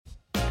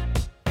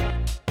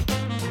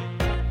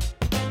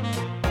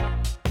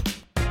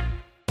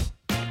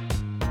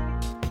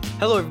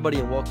Hello, everybody,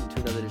 and welcome to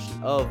another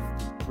edition of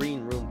the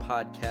Green Room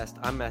Podcast.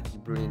 I'm Matthew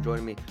Bruni, and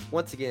joining me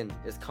once again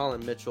is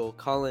Colin Mitchell.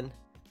 Colin,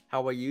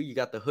 how are you? You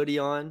got the hoodie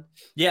on.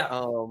 Yeah.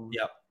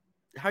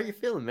 How are you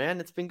feeling,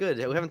 man? It's been good.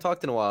 We haven't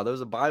talked in a while. There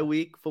was a bye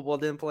week. Football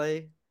didn't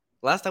play.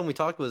 Last time we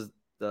talked was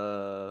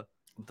the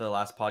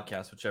last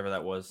podcast, whichever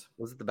that was.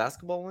 Was it the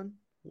basketball one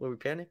where we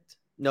panicked?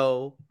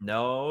 No,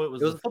 it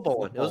was a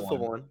football one. It was a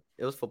football one.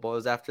 It was football. It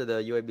was after the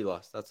UAB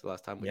loss. That's the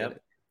last time we did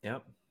it.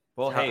 Yep.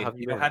 Well,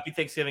 happy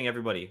Thanksgiving,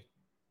 everybody.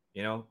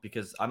 You know,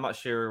 because I'm not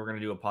sure we're gonna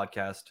do a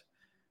podcast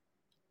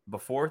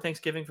before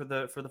Thanksgiving for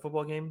the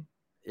football game.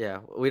 Yeah,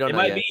 we don't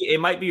know yet.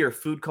 It might be your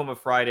Food Coma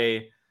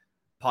Friday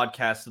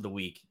podcast of the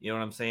week. You know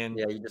what I'm saying?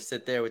 Yeah, you just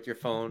sit there with your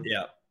phone.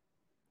 Yeah.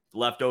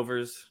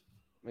 Leftovers.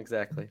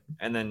 Exactly.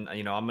 And then,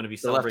 I'm going to be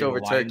celebrating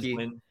leftover turkey.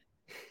 Win.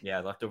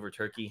 Yeah, leftover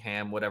turkey,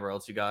 ham, whatever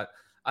else you got.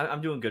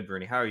 I'm doing good,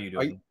 Bruni. How are you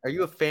doing? Are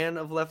you a fan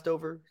of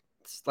leftovers?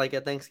 Like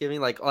at Thanksgiving,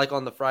 like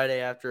on the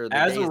Friday after.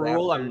 As a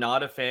rule, I'm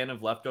not a fan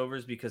of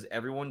leftovers because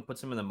everyone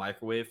puts them in the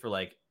microwave for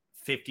like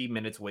 50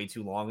 minutes way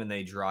too long and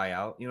they dry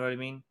out. You know what I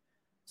mean?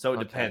 So it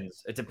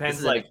depends. It depends. This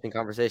is like an interesting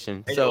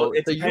conversation.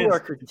 You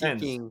are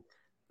critiquing.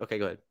 Okay,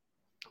 go ahead.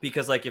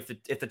 Because like if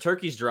the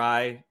turkey's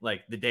dry,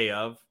 like the day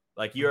of,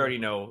 like you already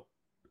know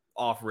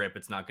off rip,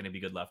 it's not going to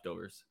be good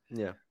leftovers.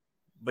 Yeah.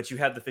 But you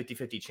have the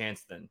 50-50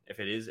 chance then if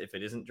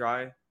it isn't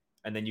dry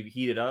and then you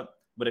heat it up.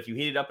 But if you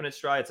heat it up and it's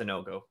dry, it's a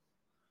no-go.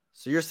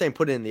 So you're saying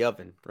put it in the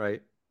oven,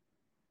 right?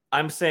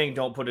 I'm saying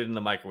don't put it in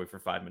the microwave for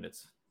 5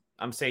 minutes.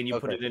 I'm saying you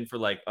put it in for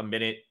like a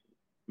minute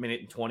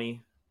and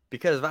 20.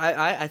 Because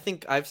I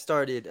think I've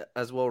started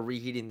as well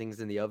reheating things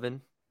in the oven,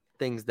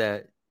 things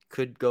that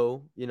could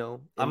go,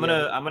 I'm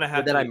gonna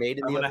have that to. I made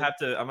in I'm the gonna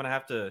oven. I'm gonna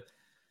have to.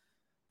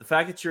 The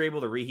fact that you're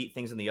able to reheat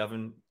things in the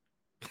oven.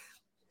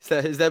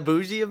 Is that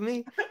bougie of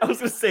me? I was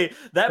gonna say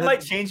that might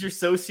change your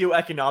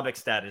socioeconomic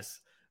status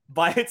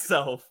by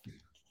itself.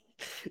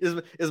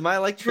 Is my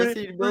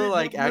electricity bill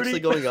actually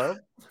going up?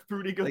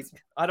 Bruni goes,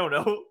 I don't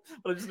know.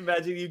 But just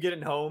imagine you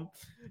getting home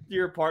to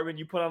your apartment,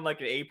 you put on like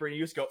an apron, and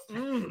you just go,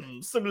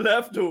 some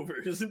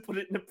leftovers, and put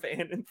it in a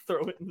pan and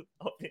throw it in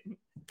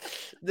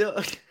the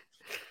oven.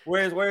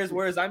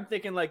 Whereas I'm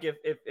thinking like if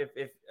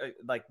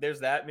like there's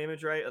that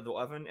image, right, of the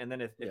oven, and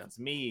then if it's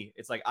me,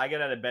 it's like I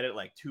get out of bed at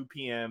like 2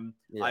 p.m.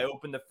 I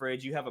open the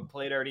fridge, you have a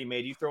plate already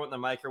made, you throw it in the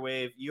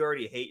microwave, you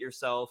already hate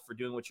yourself for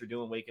doing what you're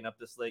doing, waking up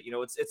this late.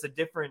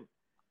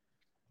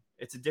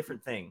 It's a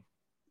different thing.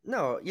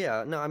 No,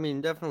 I mean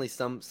definitely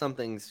some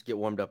things get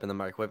warmed up in the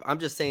microwave. I'm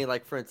just saying,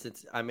 like for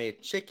instance, I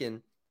made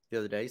chicken the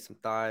other day, some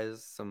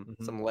thighs, some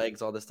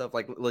legs, all this stuff,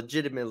 like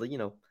legitimately,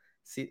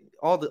 see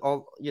all the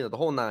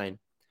whole nine.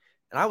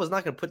 And I was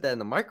not going to put that in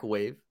the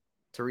microwave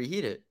to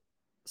reheat it.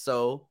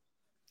 So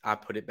I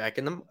put it back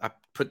I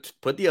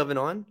put the oven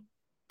on,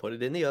 put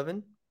it in the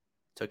oven,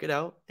 took it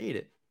out, ate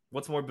it.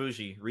 What's more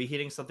bougie,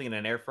 reheating something in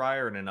an air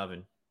fryer or in an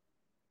oven?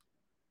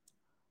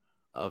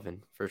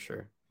 Oven, for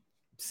sure.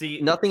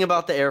 See, nothing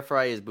about the air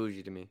fry is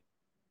bougie to me.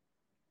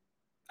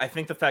 I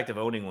think the fact of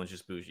owning one's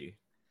just bougie.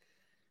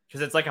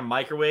 Because it's like a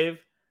microwave,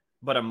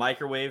 but a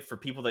microwave for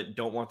people that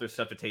don't want their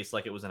stuff to taste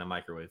like it was in a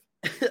microwave.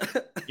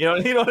 You know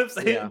what I'm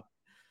saying? Yeah.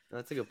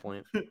 That's a good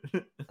point.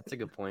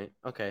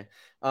 Okay.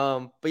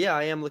 But yeah,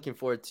 I am looking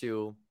forward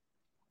to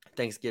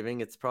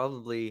Thanksgiving. It's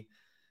probably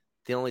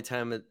the only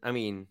time.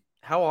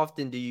 How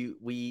often do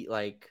we eat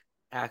like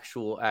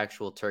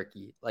actual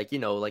turkey? Like,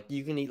 like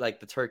you can eat like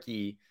the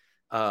turkey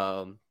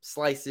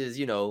slices,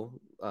 on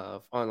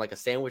like a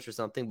sandwich or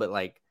something, but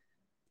like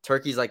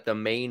turkey's like the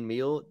main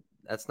meal.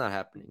 That's not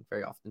happening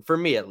very often. For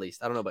me, at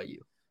least. I don't know about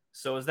you.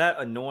 So is that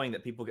annoying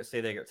that people say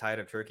they get tired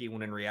of turkey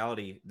when in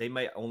reality they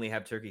might only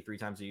have turkey 3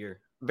 times a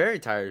year? Very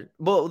tired.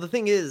 Well, the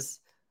thing is,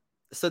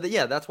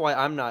 that's why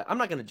I'm not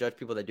going to judge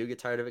people that do get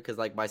tired of it, because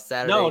like by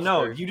Saturday.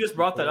 No, you just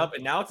brought that up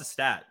and now it's a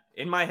stat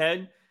in my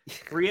head.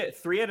 3 out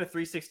of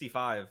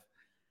 365.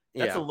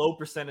 That's a low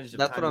percentage of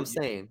That's time. What I'm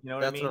saying. You know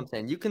That's what I'm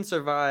saying. You can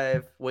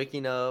survive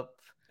waking up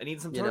and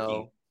eat some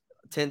turkey.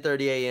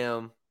 10:30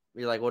 a.m.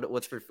 You're like,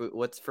 what's for food?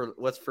 What's for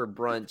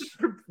brunch?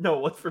 No,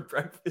 what's for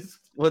breakfast?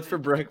 What's for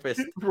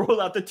breakfast?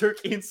 Roll out the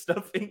turkey and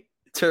stuffing.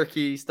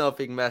 Turkey,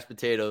 stuffing, mashed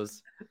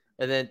potatoes.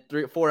 And then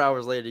 4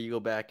 hours later you go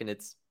back and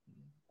it's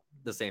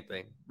the same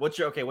thing. What's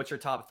your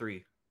top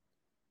 3?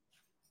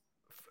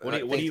 What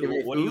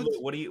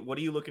are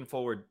you looking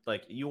forward?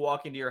 Like you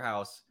walk into your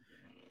house.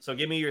 So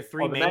give me your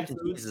 3 main mac and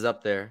foods. Cheese is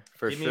up there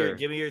for sure.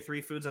 Give me your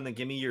 3 foods and then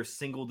give me your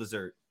single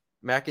dessert.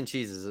 Mac and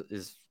cheese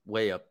is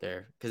way up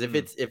there because if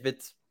it's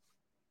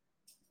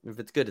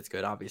good, it's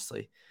good,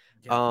 obviously.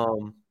 Yeah.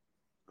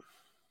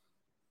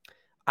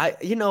 I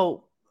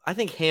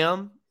think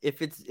ham,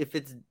 if it's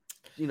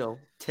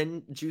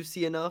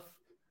juicy enough,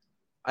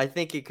 I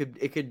think it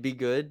could be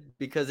good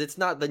because it's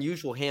not the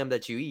usual ham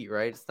that you eat,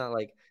 right?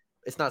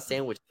 It's not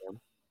sandwich ham.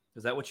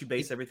 Is that what you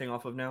base everything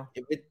off of now?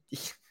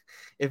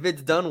 If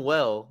it's done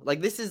well,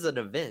 like this is an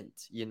event,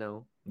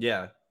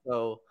 Yeah.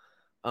 So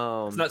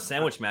it's not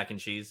sandwich mac and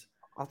cheese.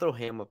 I'll throw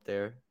ham up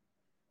there.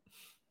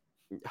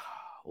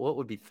 What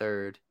would be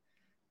third?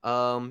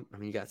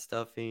 You got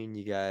stuffing,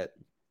 you got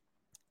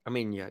I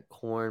mean, yeah,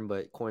 corn,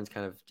 but corn's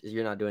kind of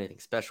you're not doing anything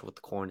special with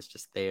the corn. It's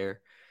just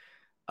there.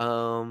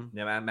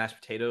 Yeah, mashed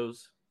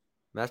potatoes,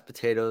 Mashed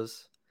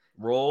potatoes,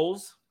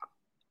 rolls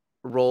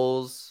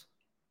rolls.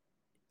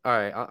 All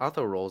right, I'll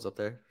throw rolls up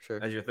there.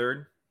 Sure. as your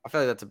third. I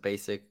feel like that's a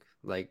basic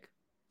like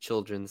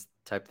children's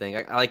type thing.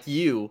 Like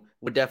you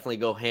would definitely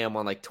go ham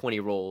on like 20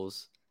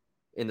 rolls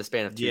in the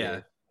span of 2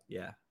 days.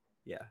 Yeah.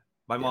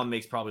 My mom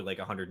makes probably like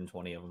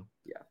 120 of them.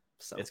 Yeah,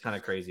 so it's kind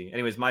of crazy.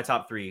 Anyways, my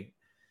top 3.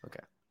 Okay.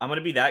 I'm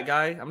gonna be that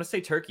guy. I'm gonna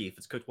say turkey if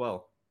it's cooked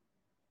well.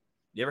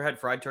 You ever had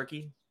fried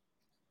turkey?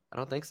 I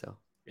don't think so.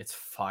 It's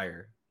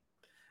fire.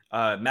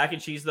 Mac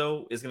and cheese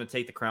though is gonna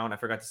take the crown. I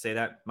forgot to say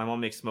that. My mom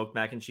makes smoked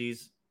mac and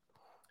cheese.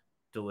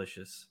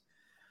 Delicious.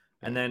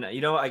 And then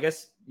I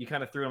guess you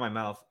kind of threw it in my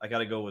mouth. I got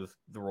to go with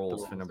the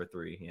rolls for number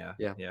 3. Yeah.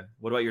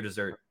 What about your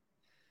dessert?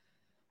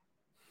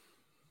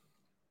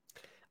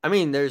 I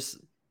mean, there's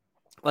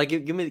like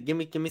give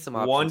me some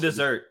options. One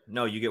dessert.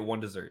 No, you get one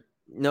dessert.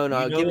 No,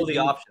 give me the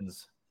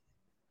options.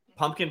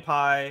 Pumpkin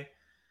pie,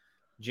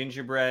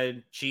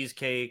 gingerbread,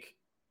 cheesecake,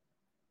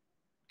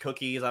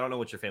 cookies. I don't know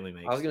what your family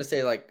makes. I was gonna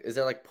say, like, is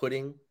there like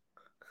pudding?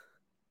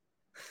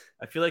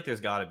 I feel like there's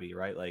got to be,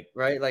 right? Like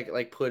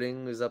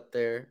pudding is up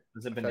there.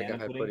 Is it banana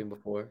I've had pudding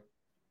before.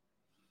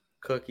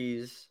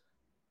 Cookies.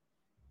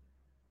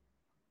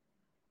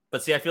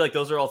 But see, I feel like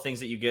those are all things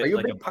that you get. Are you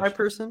like a big pie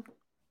person?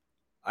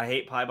 I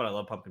hate pie, but I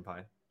love pumpkin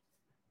pie.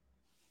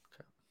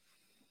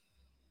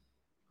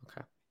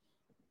 Okay.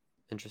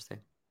 Interesting.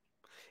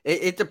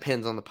 It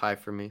depends on the pie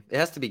for me. It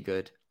has to be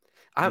good.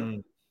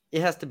 It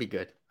has to be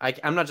good.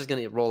 I'm not just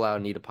gonna roll out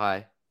and eat a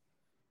pie.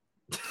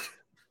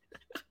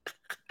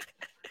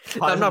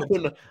 I'm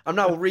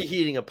not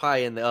reheating a pie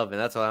in the oven.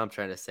 That's what I'm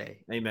trying to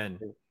say. Amen.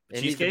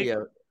 It needs to be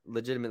a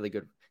legitimately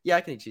good. Yeah,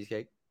 I can eat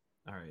cheesecake.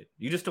 All right.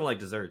 You just don't like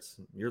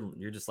desserts.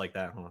 You're just like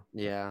that, huh?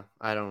 Yeah,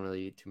 I don't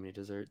really eat too many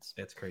desserts.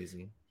 That's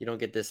crazy. You don't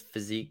get this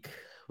physique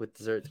with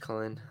desserts,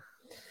 Colin.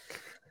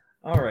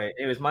 All right.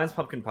 Anyways, mine's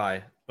pumpkin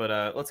pie,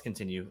 but let's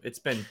continue. It's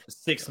been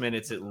 6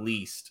 minutes at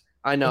least.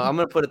 I know. I'm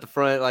gonna put it the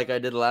front like I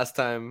did last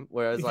time,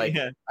 where I was like,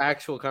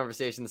 actual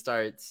conversation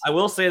starts. I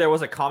will say there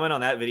was a comment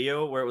on that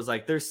video where it was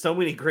like, "There's so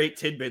many great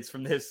tidbits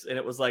from this," and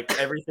it was like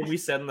everything we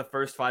said in the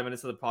first 5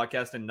 minutes of the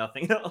podcast and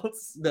nothing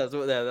else. That's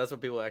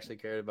what people actually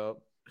cared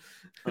about.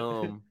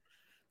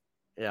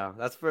 Yeah,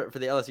 that's for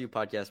the LSU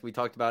podcast. We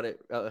talked about it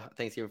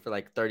Thanksgiving for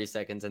like 30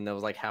 seconds, and that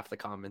was like half the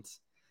comments.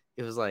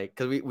 It was like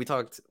because we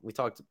talked.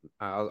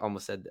 I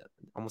almost said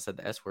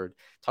the S word.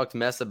 Talked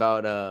mess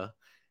about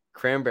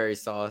cranberry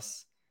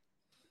sauce.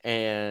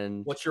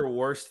 And what's your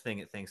worst thing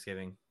at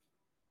Thanksgiving?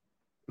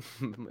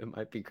 It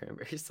might be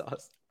cranberry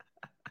sauce.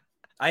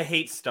 I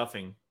hate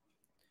stuffing.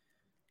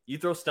 You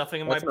throw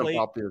stuffing in my plate.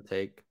 Unpopular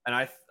take.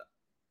 And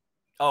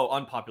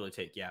unpopular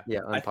take. Yeah.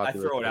 Unpopular. I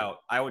throw it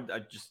out.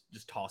 I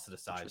just toss it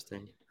aside.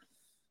 Interesting.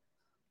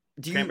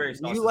 Do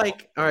you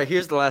like? All right.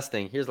 Here's the last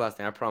thing.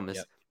 I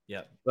promise.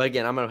 Yep. But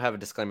again, I'm gonna have a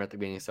disclaimer at the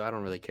beginning, so I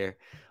don't really care.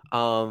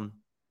 Do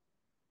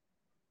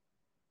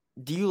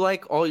you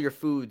like all your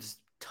foods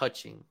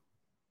touching?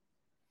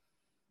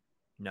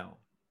 No,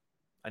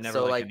 I never.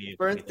 So, like,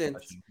 for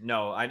instance,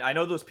 no, I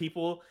know those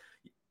people.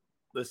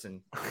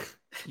 Listen,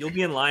 you'll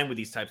be in line with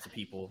these types of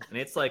people, and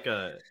it's like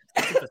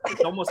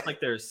it's almost like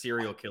they're a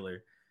serial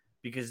killer,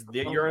 because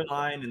you're in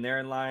line and they're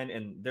in line,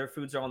 and their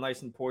foods are all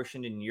nice and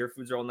portioned, and your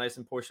foods are all nice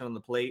and portioned on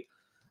the plate.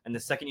 And the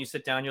second you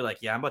sit down, you're like,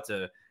 "Yeah, I'm about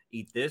to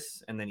eat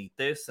this, and then eat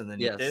this, and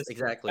then eat this."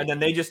 Exactly. And then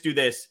they just do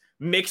this,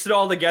 mix it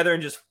all together,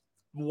 and just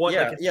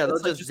they'll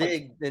just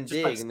dig and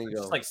dig, and then go.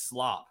 Just like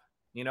slop.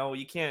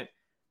 You can't.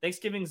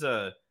 Thanksgiving's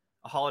a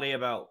holiday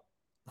about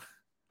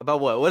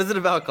what? What is it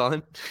about,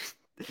 Colin?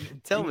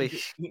 Tell me.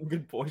 Eating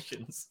good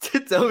portions.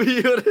 Tell me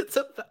what it's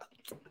about.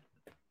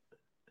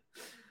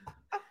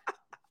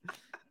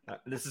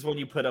 This is when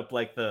you put up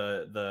like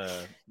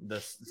the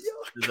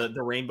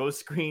rainbow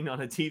screen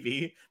on a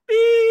TV.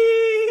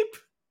 Beep.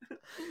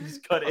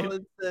 Just cut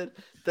it. Said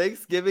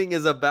Thanksgiving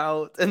is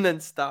about, and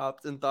then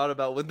stopped and thought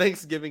about what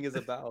Thanksgiving is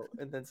about,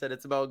 and then said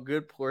it's about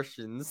good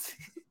portions.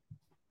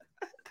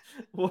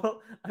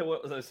 Well,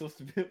 what was I supposed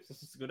to do?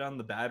 Supposed to go down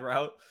the bad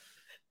route,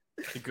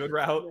 the good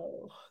route.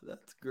 Oh,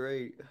 that's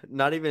great.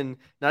 Not even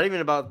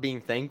about being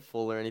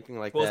thankful or anything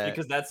like that. Well, it's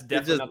because that's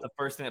definitely not the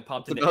first thing that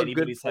popped into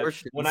anybody's head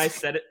when I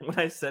said it.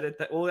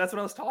 Well, that's what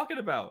I was talking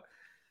about.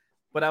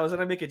 But I was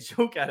gonna make a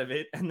joke out of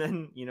it, and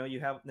then you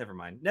have. Never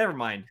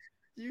mind.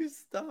 You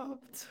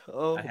stopped.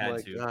 Oh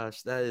my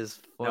gosh, that is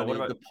funny. No, what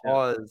about the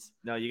pause?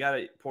 No, you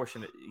gotta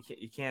portion it.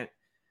 You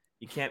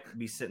can't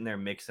be sitting there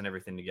mixing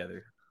everything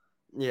together.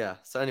 Yeah.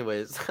 So,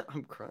 anyways,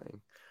 I'm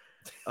crying.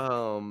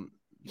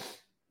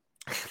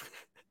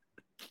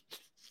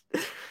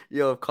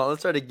 Yo, if Colin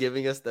started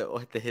giving us the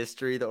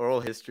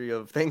oral history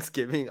of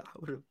Thanksgiving,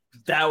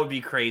 That would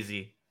be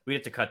crazy. We'd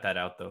have to cut that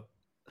out, though.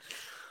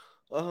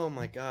 Oh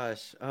my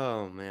gosh.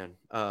 Oh man.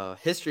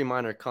 History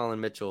minor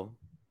Colin Mitchell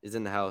is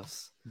in the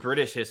house.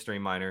 British history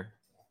minor.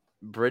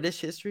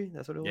 British history?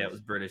 That's what it was? Yeah, it was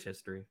British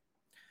history.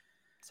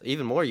 So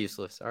even more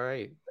useless. All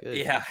right. Good.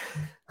 Yeah.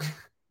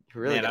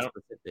 Really Man,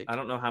 I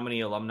don't know how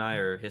many alumni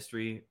or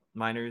history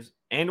minors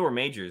and or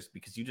majors,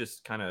 because you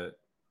just kind of,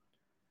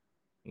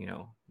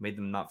 made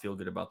them not feel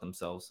good about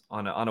themselves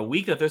on a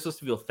week that they're supposed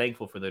to feel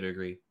thankful for their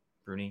degree.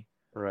 Bruni.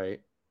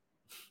 Right.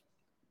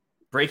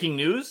 Breaking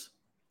news?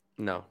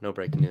 No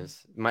breaking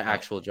news. My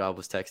actual job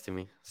was texting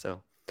me.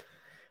 So,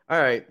 all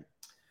right.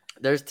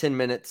 There's 10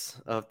 minutes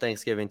of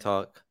Thanksgiving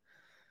talk.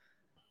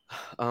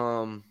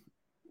 In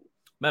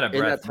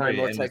that time,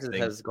 North Texas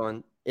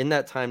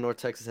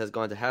has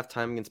gone to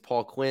halftime against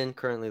Paul Quinn,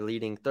 currently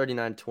leading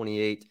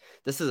 39-28.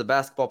 This is a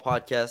basketball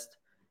podcast.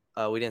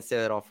 We didn't say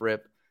that off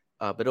rip,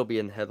 but it'll be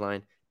in the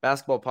headline.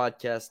 Basketball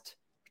podcast.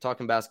 We're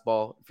talking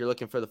basketball. If you're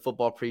looking for the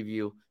football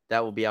preview,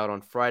 that will be out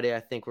on Friday. I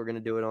think we're going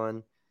to do it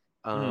on.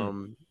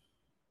 And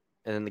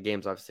then the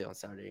game's obviously on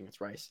Saturday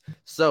against Rice.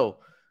 So,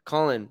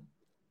 Colin,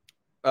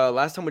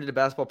 last time we did a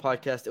basketball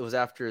podcast, it was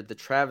after the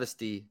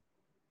travesty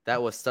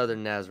that was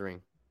Southern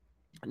Nazarene.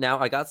 Now,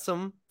 I got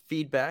some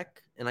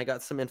feedback and I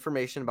got some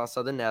information about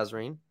Southern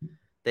Nazarene.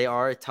 They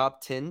are a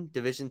top 10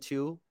 Division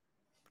II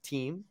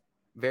team,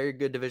 very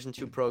good Division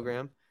II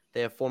program.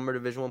 They have former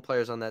Division I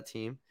players on that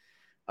team.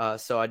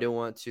 So I do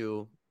want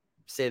to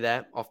say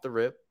that off the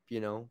rip,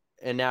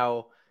 And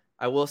now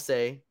I will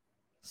say,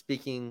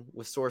 speaking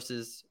with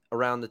sources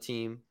around the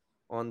team,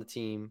 on the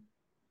team,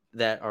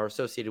 that are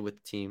associated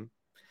with the team.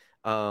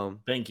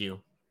 Thank you.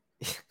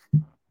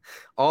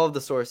 All of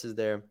the sources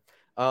there.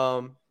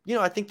 I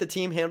think the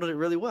team handled it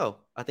really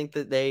well. I think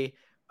that they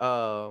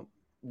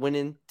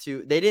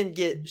they didn't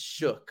get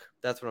shook.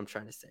 That's what I'm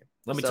trying to say.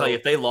 Let me tell you,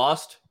 if they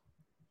lost,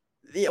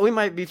 yeah, we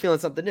might be feeling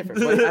something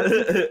different.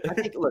 But I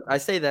think, look, I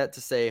say that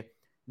to say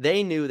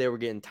they knew they were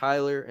getting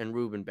Tyler and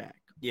Ruben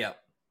back. Yeah.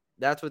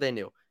 That's what they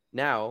knew.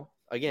 Now,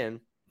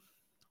 again,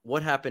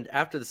 what happened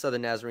after the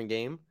Southern Nazarene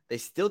game? They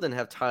still didn't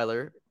have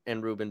Tyler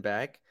and Ruben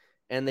back,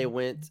 and they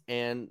went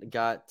and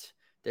got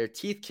their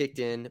teeth kicked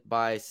in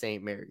by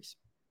St. Mary's.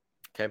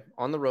 Okay,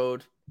 on the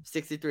road,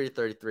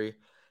 63-33.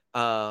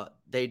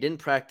 They didn't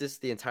practice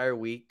the entire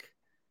week.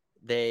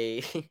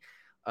 They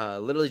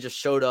literally just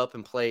showed up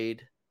and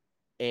played,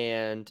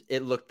 and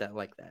it looked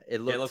like that.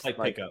 It looked like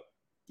pickup.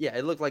 Yeah,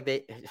 it looked like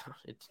it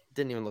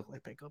didn't even look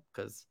like pickup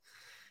because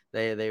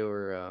they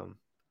were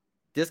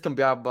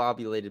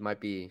discombobulated might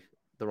be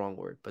the wrong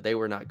word, but they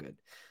were not good.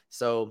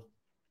 So,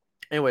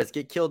 anyways,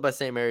 get killed by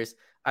St. Mary's.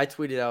 I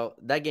tweeted out,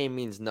 that game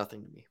means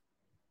nothing to me.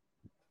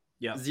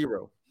 Yeah.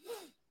 Zero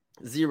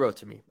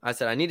to me. I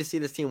said, I need to see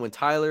this team when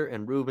Tyler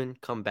and Ruben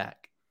come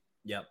back.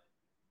 Yep.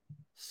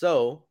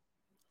 So,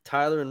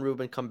 Tyler and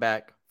Ruben come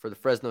back for the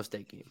Fresno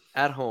State game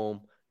at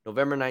home,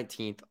 November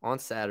 19th on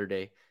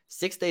Saturday,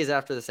 6 days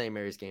after the St.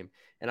 Mary's game.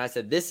 And I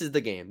said, this is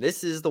the game.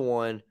 This is the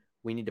one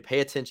we need to pay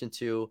attention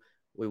to.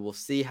 We will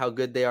see how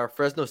good they are.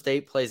 Fresno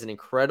State plays an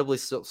incredibly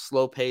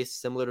slow pace,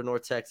 similar to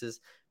North Texas,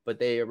 but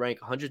they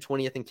rank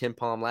 120th in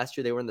KenPom. Last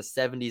year, they were in the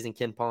 70s in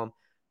KenPom.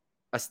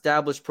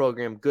 Established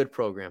program, good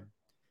program.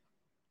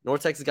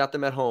 North Texas got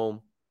them at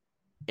home,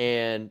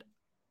 and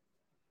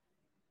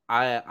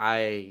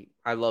I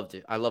loved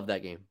it. I loved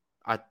that game.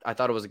 I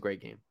thought it was a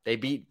great game. They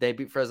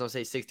beat Fresno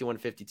State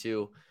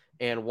 61-52,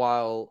 and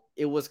while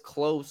it was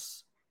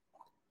close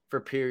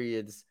for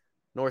periods,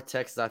 North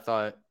Texas, I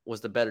thought,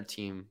 was the better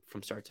team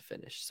from start to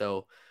finish.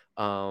 So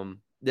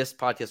this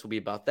podcast will be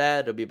about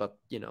that. It'll be about,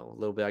 a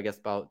little bit, I guess,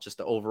 about just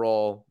the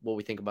overall, what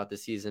we think about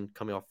this season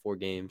coming off 4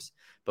 games.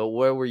 But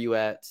where were you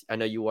at? I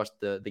know you watched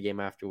the game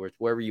afterwards.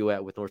 Where were you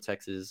at with North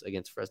Texas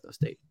against Fresno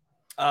State?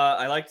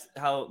 I liked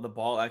how the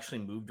ball actually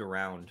moved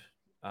around.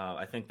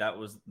 I think that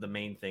was the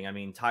main thing. I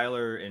mean,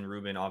 Tyler and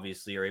Ruben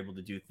obviously are able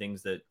to do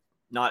things that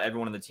not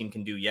everyone on the team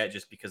can do yet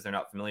just because they're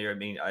not familiar. I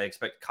mean, I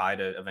expect Kai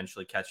to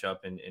eventually catch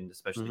up and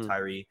especially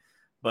Tyree.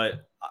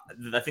 But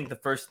I think the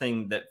first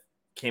thing that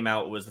came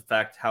out was the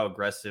fact how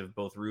aggressive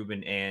both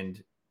Ruben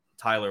and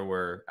Tyler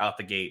were out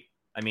the gate.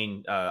 I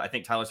mean, I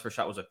think Tyler's first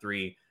shot was a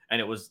 3 and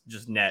it was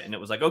just net. And it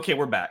was like, okay,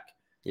 we're back.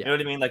 Yeah. You know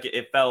what I mean? Like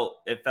it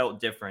felt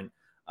different.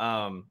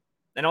 And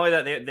only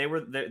that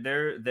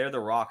they're the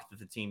rock that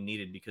the team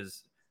needed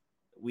because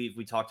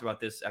we talked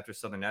about this after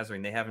Southern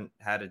Nazarene. They haven't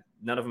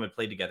none of them had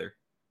played together.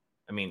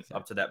 I mean,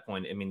 up to that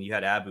point, I mean, you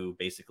had Abu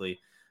basically,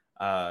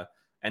 and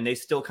they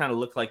still kind of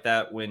looked like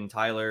that when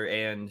Tyler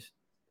and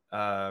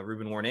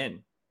Ruben weren't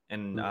in,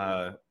 and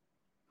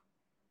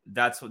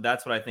that's what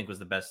I think was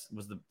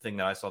the thing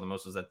that I saw the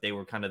most was that they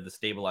were kind of the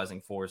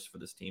stabilizing force for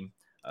this team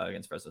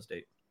against Fresno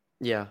State.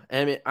 Yeah,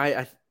 I mean,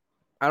 I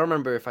don't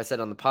remember if I said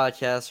on the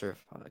podcast or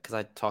because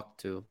I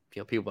talked to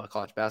people about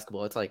college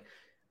basketball. It's like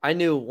I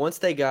knew once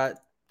they got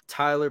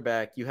Tyler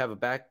back, you have a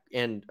back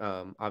and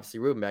obviously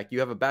Ruben back. You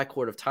have a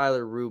backcourt of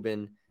Tyler,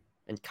 Ruben,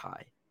 and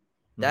Kai.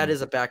 That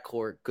is a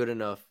backcourt good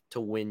enough to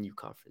win you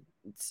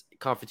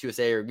Conference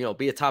USA or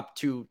be a top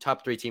 3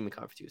 team in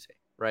Conference USA,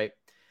 right?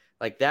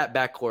 Like that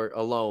backcourt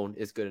alone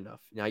is good enough.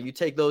 Now you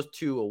take those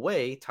 2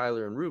 away,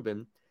 Tyler and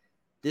Ruben,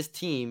 this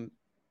team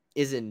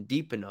isn't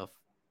deep enough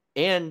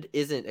and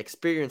isn't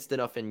experienced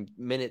enough in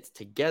minutes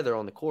together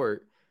on the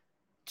court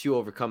to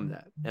overcome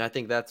that. And I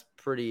think that's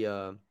pretty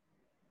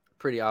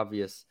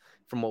obvious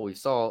from what we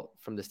saw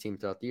from this team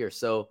throughout the year.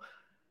 So,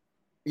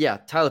 yeah,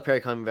 Tyler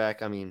Perry coming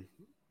back, I mean,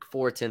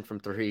 4-10 from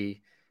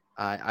three.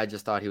 I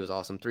just thought he was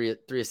awesome. Three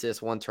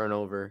assists, 1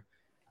 turnover.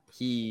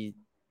 He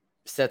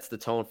sets the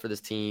tone for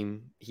this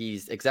team.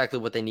 He's exactly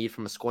what they need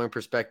from a scoring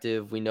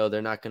perspective. We know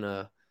they're not going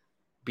to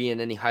be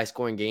in any high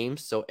scoring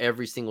games, so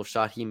every single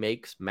shot he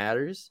makes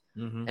matters.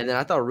 Mm-hmm. And then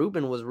I thought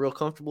Ruben was real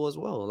comfortable as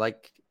well.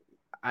 Like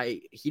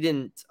he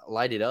didn't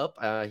light it up.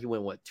 He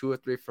went 2 or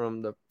 3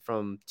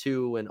 from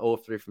 2 and 0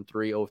 of 3 from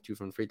 3, 0 of 2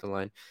 from the free throw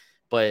line.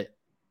 But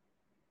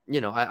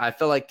I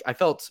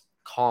felt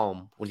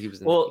calm when he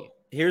was in the game.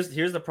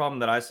 Here's the problem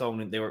that I saw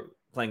when they were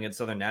playing at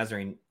Southern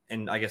Nazarene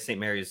and I guess St.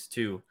 Mary's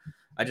too.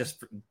 I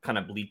just kind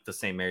of bleeped the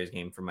St. Mary's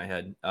game from my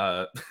head.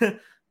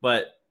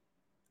 But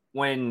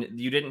when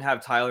you didn't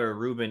have Tyler or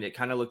Ruben, it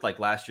kind of looked like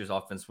last year's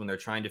offense when they're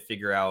trying to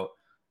figure out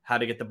how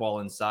to get the ball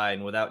inside.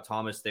 And without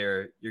Thomas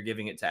there, you're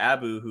giving it to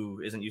Abu,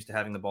 who isn't used to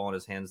having the ball in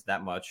his hands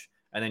that much.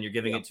 And then you're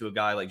giving it to a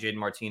guy like Jaden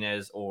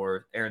Martinez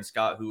or Aaron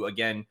Scott, who,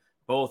 again,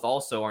 both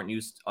also aren't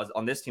used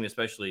on this team,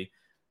 especially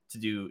to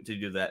do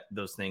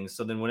those things.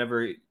 So then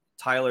whenever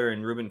Tyler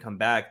and Ruben come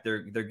back,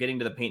 they're getting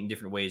to the paint in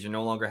different ways. You're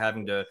no longer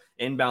having to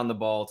inbound the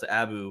ball to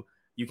Abu.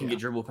 You can get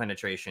dribble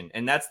penetration.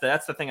 And that's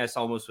the thing I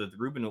saw most with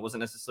Ruben. It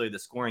wasn't necessarily the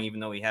scoring, even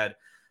though it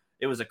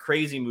was a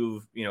crazy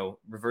move,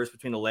 reverse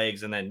between the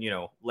legs and then,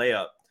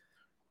 layup.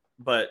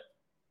 But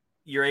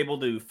you're able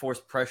to force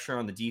pressure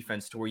on the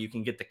defense to where you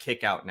can get the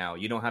kick out now.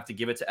 You don't have to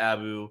give it to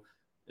Abu,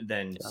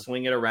 then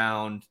swing it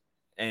around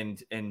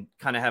and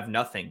kind of have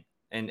nothing.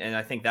 And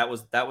I think that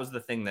was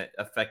the thing that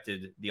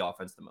affected the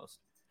offense the most.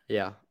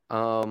 Yeah.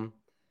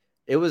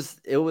 It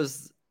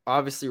was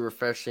obviously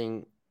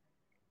refreshing.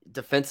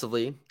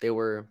 Defensively, they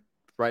were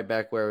right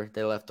back where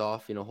they left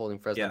off, holding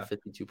Fresno to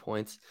 52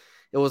 points.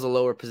 It was a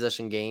lower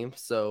possession game,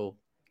 so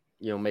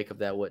make of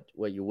that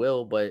what you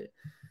will. But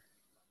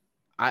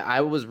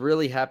I was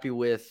really happy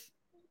with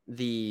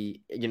the,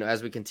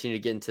 as we continue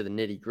to get into the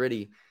nitty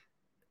gritty,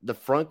 the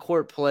front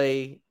court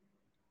play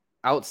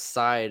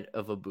outside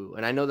of Abu.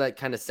 And I know that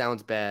kind of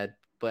sounds bad,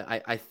 but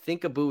I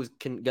think Abu is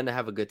going to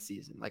have a good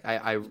season. Like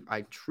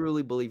I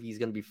truly believe he's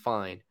going to be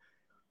fine.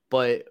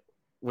 But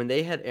when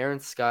they had Aaron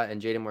Scott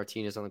and Jaden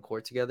Martinez on the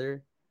court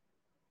together,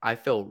 I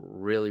felt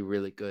really,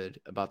 really good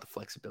about the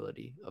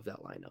flexibility of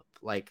that lineup.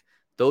 Like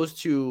those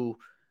two,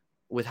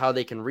 with how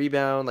they can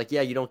rebound,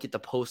 you don't get the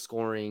post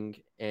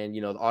scoring and,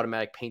 the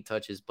automatic paint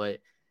touches, but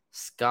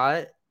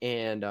Scott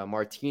and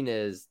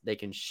Martinez, they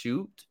can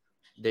shoot.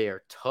 They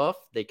are tough.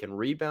 They can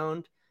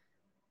rebound.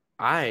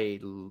 I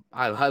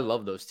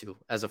love those two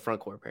as a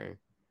front court pairing.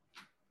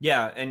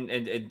 Yeah, and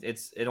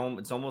it's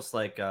almost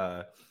like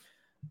a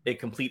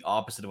complete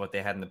opposite of what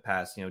they had in the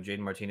past. Jaden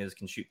Martinez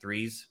can shoot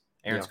threes.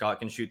 Aaron Scott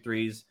can shoot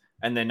threes.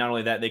 And then not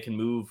only that, they can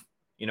move,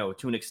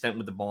 to an extent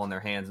with the ball in their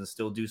hands and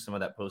still do some of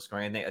that post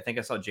scoring. I think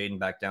I saw Jaden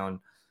back down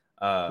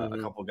a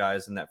couple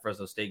guys in that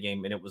Fresno State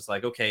game, and it was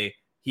like, okay,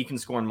 he can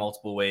score in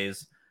multiple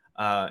ways.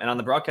 And on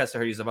the broadcast, I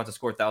heard he's about to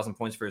score 1,000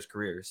 points for his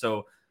career.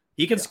 So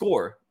he can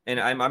score, and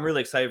I'm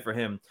really excited for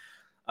him.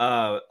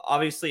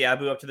 Obviously,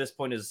 Abu up to this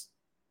point is,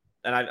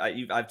 and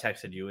I've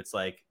texted you, it's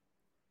like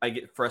I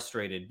get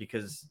frustrated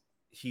because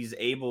he's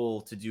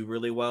able to do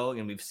really well,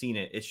 and we've seen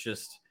it. It's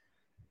just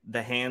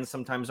the hands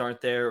sometimes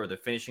aren't there, or the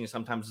finishing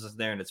sometimes isn't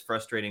there, and it's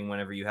frustrating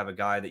whenever you have a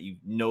guy that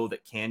that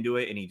can do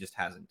it, and he just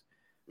hasn't.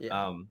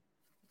 Yeah.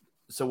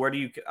 So where do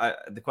you?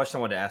 The question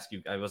I wanted to ask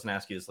you, I wasn't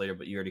asking you this later,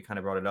 but you already kind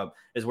of brought it up,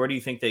 is where do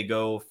you think they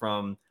go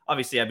from?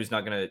 Obviously, Abu's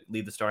not going to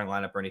lead the starting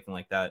lineup or anything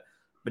like that,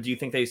 but do you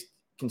think they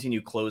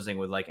continue closing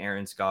with like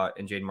Aaron Scott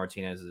and Jaden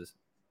Martinez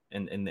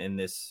in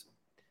this?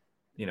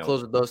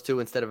 Close with those two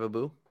instead of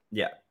Abu?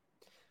 Yeah.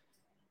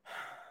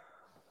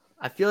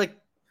 I feel like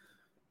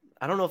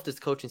I don't know if this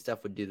coaching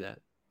staff would do that.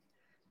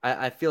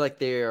 I feel like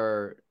they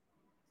are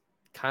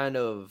kind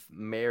of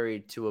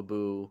married to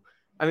Abu.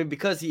 I mean,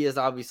 because he is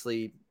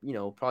obviously,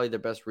 probably their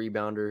best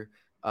rebounder,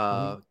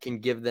 can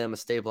give them a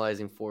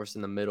stabilizing force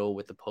in the middle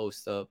with the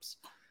post-ups.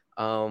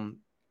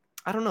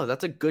 I don't know.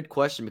 That's a good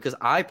question because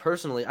I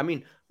personally,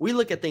 we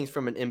look at things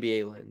from an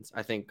NBA lens,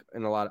 I think,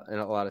 in a lot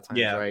of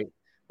times, right?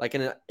 Like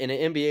in an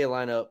NBA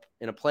lineup,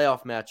 in a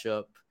playoff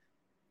matchup,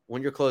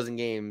 when you're closing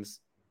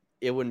games,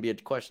 it wouldn't be a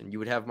question. You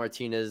would have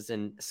Martinez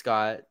and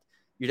Scott.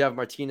 You'd have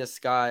Martinez,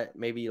 Scott,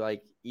 maybe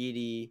like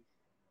Edey,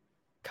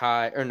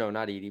 Kai, or no,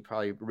 not Edey,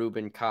 probably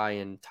Ruben, Kai,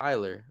 and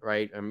Tyler,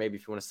 right? Or maybe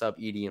if you want to sub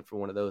Edey in for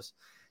one of those,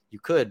 you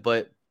could.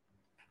 But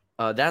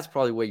that's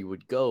probably where you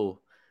would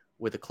go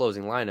with a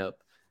closing lineup.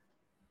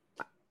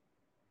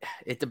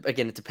 It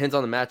depends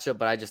on the matchup,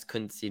 but I just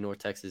couldn't see North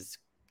Texas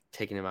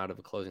taking him out of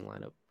a closing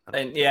lineup.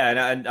 And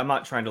I'm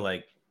not trying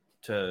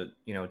to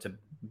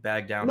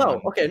bag down.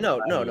 No, okay, no.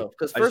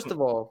 Because first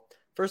of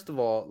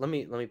all, let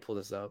me pull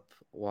this up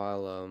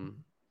while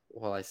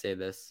I say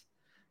this,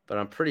 but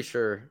I'm pretty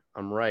sure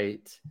I'm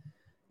right.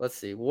 Let's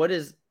see. What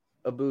is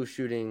Abu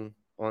shooting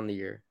on the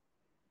year?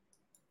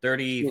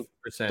 30%.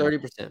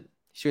 30%.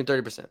 Shooting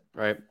 30%,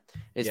 right? And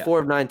it's 4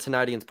 of 9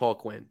 tonight against Paul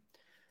Quinn.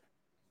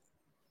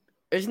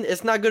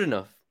 It's not good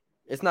enough.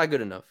 It's not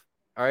good enough.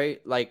 All right.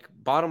 Like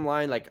bottom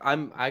line, like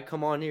I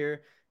come on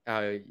here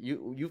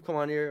You've come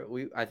on here.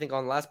 I think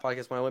on the last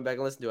podcast when I went back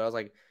and listened to it, I was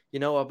like,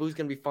 Abu's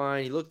gonna be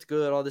fine. He looked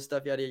good. All this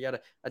stuff, yada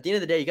yada. At the end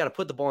of the day, you got to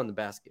put the ball in the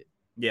basket.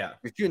 Yeah,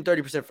 you're shooting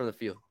 30% from the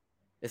field.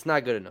 It's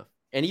not good enough.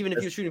 And even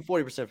if you're shooting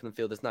 40% from the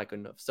field, it's not good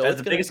enough. So as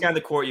the biggest guy on the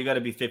court, you got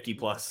to be 50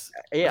 plus.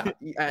 Yeah,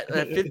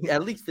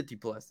 at least 50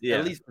 plus. Yeah.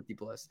 At least 50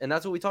 plus. And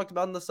that's what we talked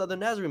about in the Southern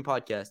Nazarene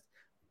podcast.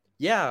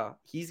 Yeah,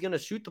 he's gonna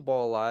shoot the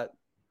ball a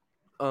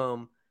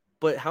lot.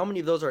 But how many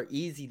of those are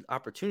easy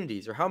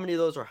opportunities, or how many of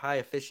those are high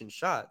efficient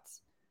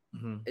shots?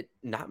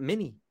 Not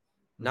many.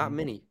 Not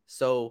many.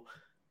 So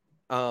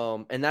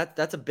and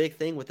that's a big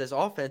thing with this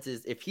offense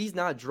is if he's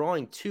not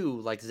drawing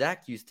two like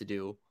Zach used to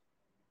do,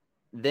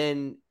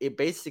 then it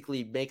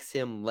basically makes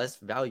him less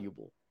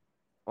valuable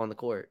on the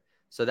court.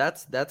 So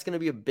that's going to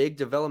be a big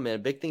development. A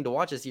big thing to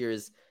watch this year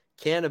is,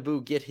 can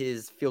Abu get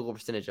his field goal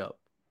percentage up?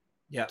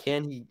 Yeah.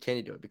 Can he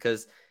do it?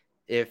 Because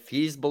if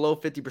he's below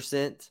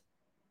 50%,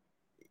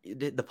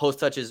 the post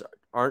touches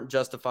aren't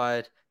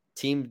justified.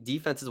 Team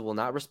defenses will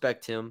not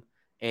respect him.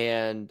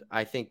 And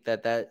I think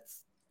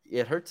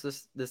it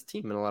hurts this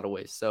team in a lot of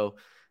ways. So,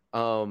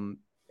 and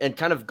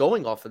kind of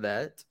going off of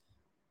that,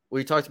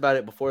 we talked about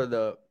it before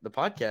the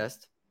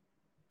podcast.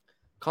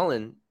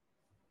 Colin,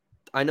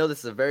 I know this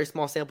is a very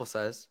small sample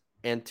size,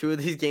 and 2 of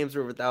these games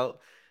were without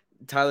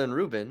Tyler and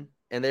Ruben,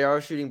 and they are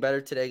shooting better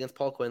today against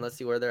Paul Quinn. Let's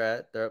see where they're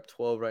at. They're up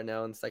 12 right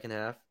now in the second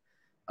half.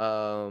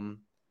 So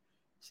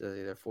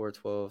they're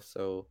 4-12.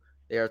 So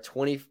they are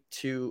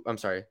 22. I'm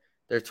sorry.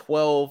 They're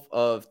 12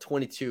 of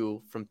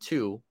 22 from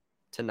 2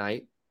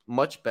 tonight.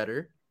 Much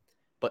better.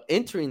 But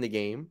entering the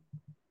game,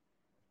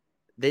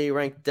 they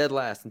ranked dead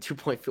last in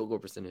 2-point field goal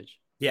percentage.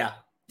 Yeah.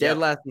 Dead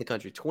last in the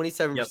country.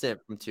 27%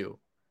 from 2.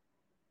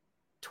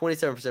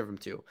 27% from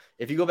 2.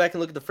 If you go back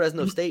and look at the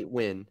Fresno State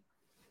win,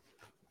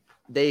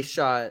 they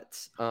shot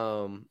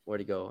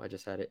where'd he go? I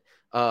just had it.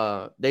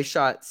 They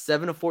shot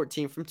 7 of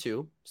 14 from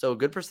 2, so a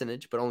good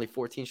percentage, but only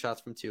 14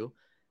 shots from 2,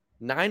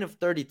 9 of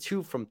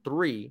 32 from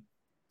 3,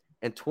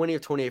 and 20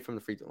 of 28 from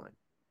the free throw line.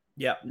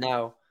 Yeah.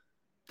 Now,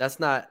 that's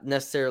not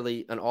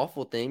necessarily an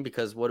awful thing,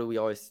 because what do we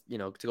always,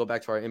 to go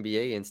back to our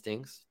NBA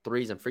instincts,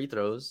 threes and free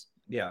throws.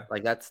 Yeah.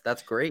 Like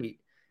that's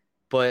great.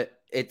 But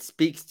it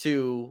speaks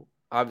to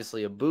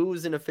obviously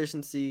Abu's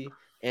inefficiency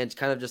and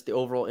kind of just the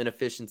overall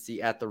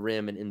inefficiency at the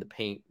rim and in the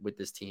paint with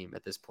this team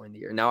at this point in the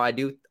year. Now,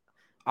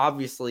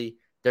 obviously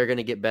they're going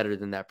to get better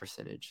than that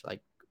percentage,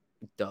 like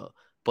duh.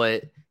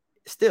 But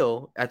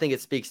still, I think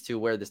it speaks to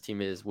where this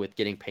team is with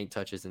getting paint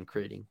touches and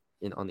creating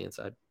on the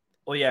inside.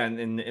 Well, yeah,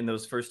 and in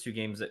those first 2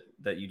 games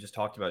that you just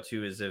talked about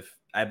too, is if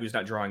Abu's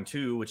not drawing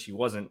 2, which he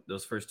wasn't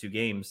those first 2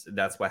 games,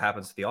 that's what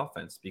happens to the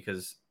offense,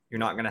 because you're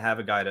not going to have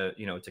a guy to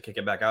kick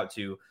it back out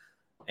to.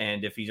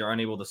 And if you're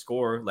unable to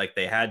score like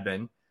they had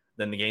been,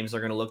 then the games are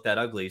going to look that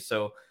ugly.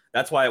 So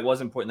that's why it was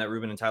important that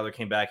Ruben and Tyler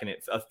came back, and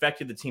it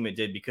affected the team it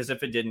did, because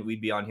if it didn't,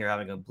 we'd be on here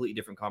having a completely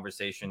different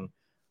conversation,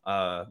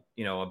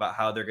 about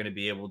how they're going to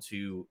be able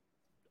to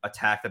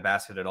attack the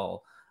basket at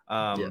all.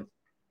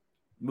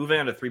 Moving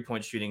on to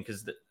 3-point shooting,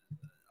 because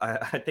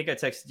I think I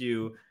texted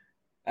you.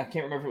 I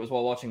can't remember if it was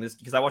while watching this,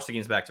 because I watched the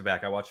games back to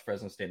back. I watched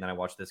Fresno State and then I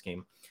watched this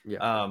game.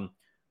 Yeah.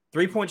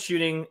 3-point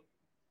shooting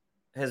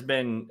has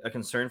been a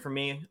concern for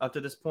me up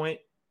to this point,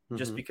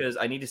 just because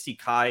I need to see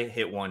Kai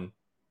hit one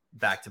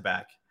back to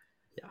back.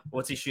 Yeah.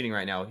 What's he shooting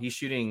right now? He's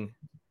shooting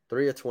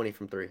 3 of 20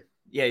 from 3.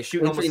 Yeah, he's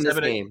shooting almost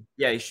 7 game.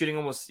 Yeah, he's shooting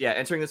almost. Yeah,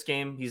 entering this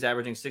game, he's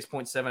averaging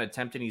 6.7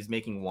 attempted. He's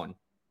making 1.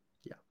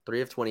 Yeah,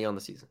 3 of 20 on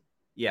the season.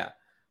 Yeah.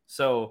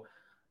 So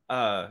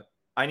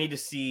I need to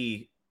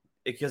see,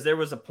 because there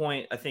was a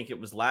point, I think it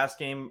was last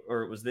game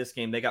or it was this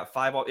game, they got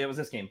 5. It was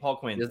this game, Paul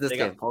Quinn.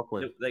 Paul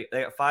Quinn. They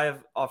got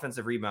 5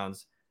 offensive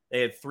rebounds. They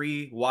had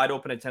 3 wide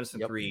open attempts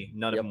from 3.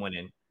 None of them went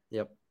in.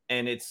 Yep.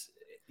 And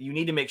you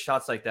need to make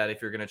shots like that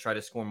if you're going to try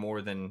to score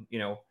more than,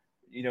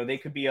 they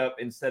could be up,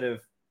 instead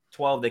of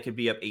 12, they could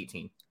be up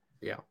 18.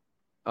 Yeah.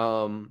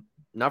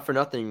 Not for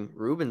nothing,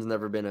 Ruben's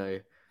never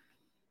been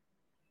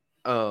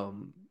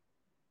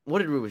what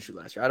did Ruben shoot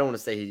last year? I don't want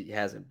to say he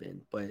hasn't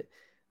been, but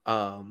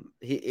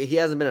he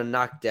hasn't been a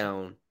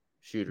knockdown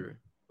shooter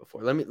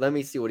before. Let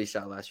me see what he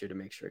shot last year to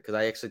make sure, because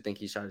I actually think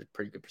he shot a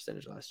pretty good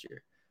percentage last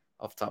year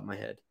off the top of my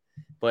head.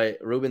 But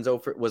Ruben's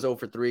was 0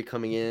 for 3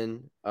 coming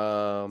in.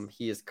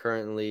 He is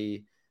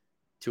currently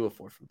 2 of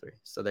 4 from 3.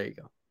 So there you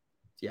go.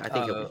 Yeah, I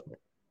think he'll be fine.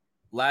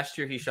 Last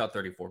year he shot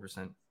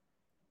 34%.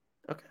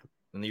 Okay.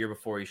 And the year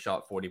before he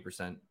shot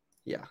 40%.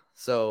 Yeah.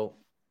 So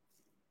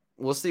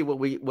we'll see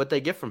what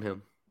they get from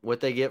him. What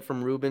they get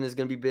from Ruben is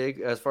going to be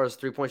big as far as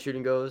 3-point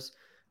shooting goes.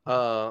 We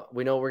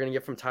know what we're going to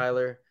get from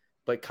Tyler,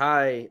 but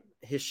Kai,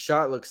 his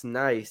shot looks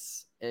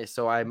nice, and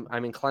so I'm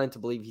inclined to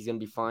believe he's going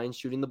to be fine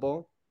shooting the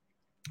ball.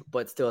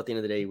 But still, at the end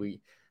of the day,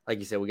 like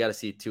you said, we got to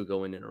see 2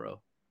 go in a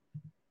row.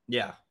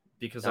 Yeah,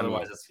 because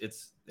otherwise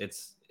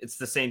it's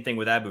the same thing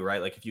with Abu,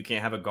 right? Like if you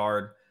can't have a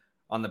guard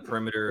on the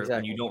perimeter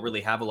and you don't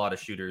really have a lot of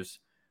shooters,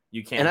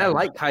 you can't. And I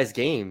like Kai's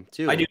game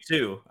too. I do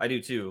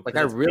too. Like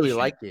I really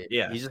like it.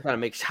 Yeah, you just got to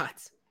make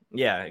shots.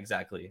 Yeah,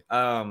 exactly.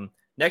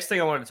 Next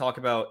thing I wanted to talk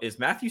about is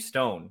Matthew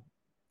Stone.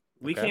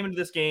 We came into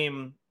this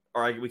game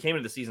we came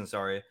into the season,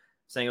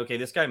 saying, okay,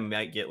 this guy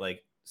might get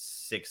like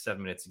 6-7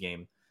 minutes a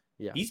game.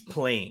 Yeah, he's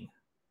playing.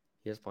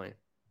 He is playing.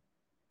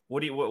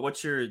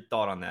 What's your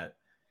thought on that?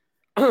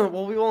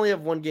 Well, we only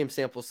have 1 game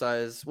sample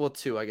size. Well,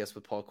 2, I guess,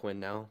 with Paul Quinn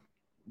now,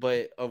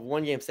 but of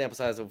 1 game sample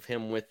size of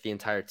him with the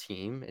entire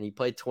team, and he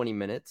played 20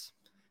 minutes,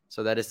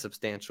 so that is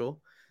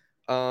substantial.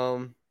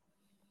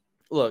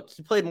 Look,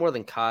 he played more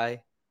than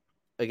Kai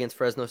against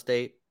Fresno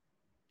State.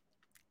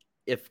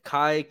 If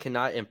Kai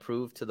cannot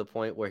improve to the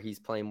point where he's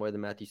playing more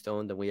than Matthew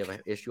Stone, then we have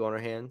an issue on our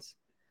hands.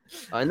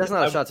 And that's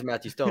not a shot to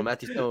Matthew Stone.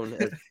 Matthew Stone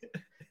is,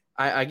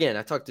 I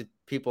talked to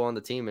people on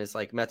the team, and it's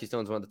like Matthew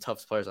Stone's one of the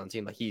toughest players on the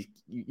team. Like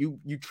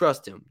you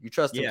trust him. You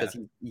trust him because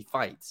he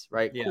fights,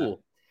 right? Yeah.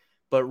 Cool.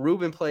 But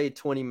Ruben played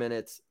 20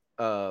 minutes.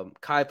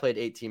 Kai played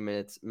 18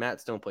 minutes. Matt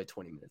Stone played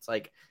 20 minutes.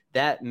 Like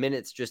that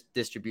minutes just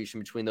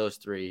distribution between those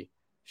 3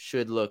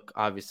 should look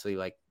obviously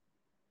like,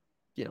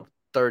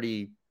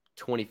 30,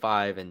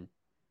 25, and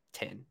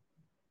 10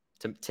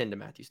 to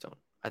Matthew Stone,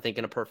 I think,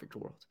 in a perfect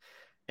world.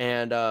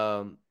 And,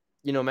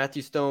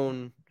 Matthew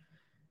Stone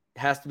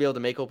has to be able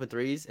to make open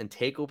threes and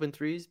take open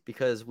threes,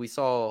 because we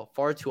saw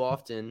far too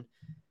often.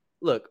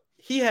 Look,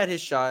 he had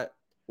his shot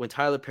when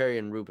Tyler Perry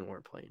and Ruben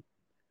weren't playing.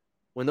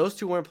 When those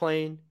 2 weren't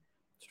playing,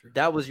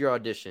 that was your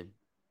audition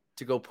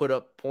to go put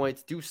up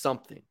points, do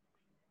something.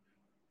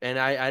 And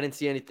I didn't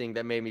see anything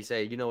that made me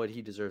say, you know what,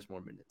 he deserves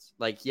more minutes.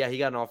 Like, yeah, he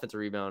got an offensive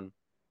rebound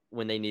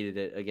when they needed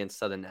it against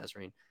Southern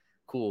Nazarene.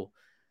 Cool.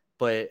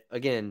 But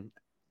again,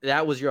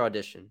 that was your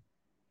audition.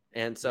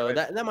 And so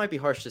that might be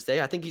harsh to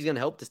say. I think he's going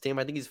to help this team.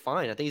 I think he's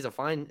fine. I think he's a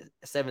fine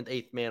 7th,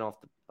 8th man off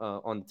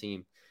on the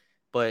team.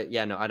 But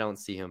yeah, no, I don't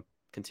see him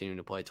continuing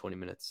to play 20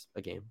 minutes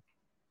a game.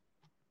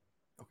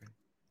 Okay.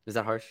 Is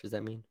that harsh? Does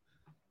that mean?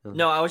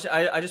 No,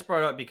 I just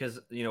brought it up because,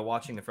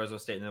 watching the Fresno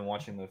State and then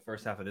watching the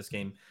first half of this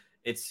game,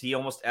 he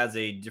almost adds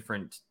a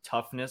different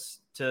toughness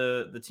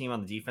to the team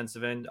on the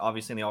defensive end.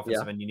 Obviously, in the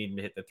offensive end, you need him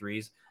to hit the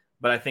threes.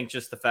 But I think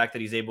just the fact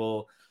that he's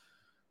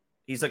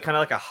like kind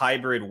of like a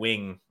hybrid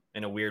wing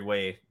in a weird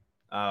way,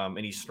 and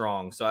he's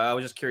strong. So I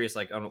was just curious,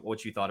 like, on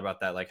what you thought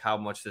about that, like how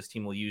much this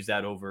team will use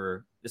that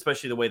over,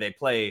 especially the way they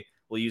play,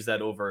 will use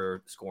that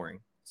over scoring.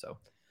 So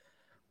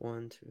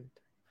 1, 2, 3.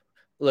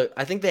 Look,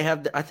 I think they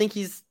have. I think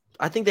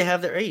they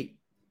have their 8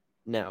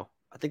 now.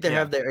 I think they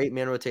have their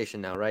 8-man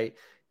rotation now, right?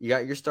 You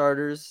got your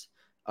starters.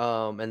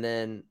 And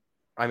then,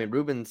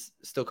 Ruben's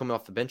still coming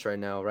off the bench right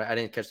now, right? I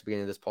didn't catch the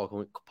beginning of this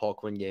Paul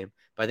Quinn game,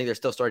 but I think they're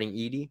still starting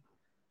Edey.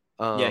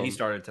 He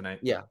started tonight.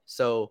 Yeah.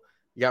 So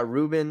you got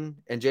Ruben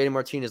and Jaden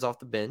Martinez off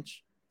the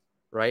bench,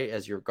 right,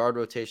 as your guard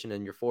rotation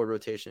and your forward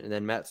rotation. And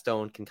then Matt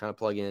Stone can kind of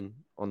plug in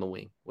on the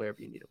wing,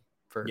 wherever you need him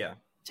for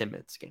 10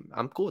 minutes game.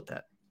 I'm cool with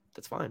that.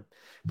 That's fine.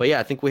 But yeah,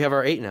 I think we have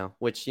our 8 now,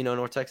 which,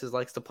 North Texas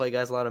likes to play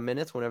guys a lot of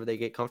minutes whenever they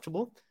get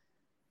comfortable.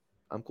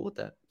 I'm cool with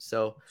that.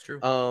 So, it's true.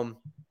 Do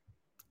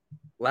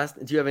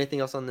you have anything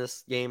else on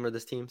this game or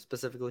this team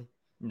specifically?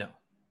 No.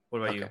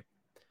 What about you?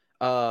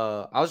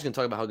 I was just gonna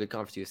talk about how good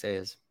Conference USA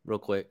is real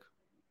quick,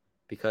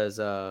 because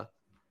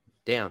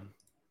damn,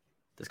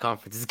 this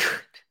conference is good.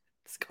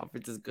 This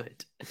conference is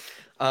good.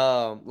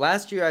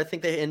 Last year I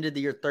think they ended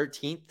the year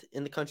 13th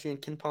in the country in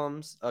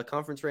KenPom's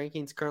conference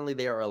rankings. Currently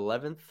they are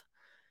 11th.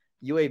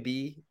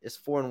 UAB is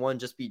 4-1,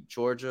 just beat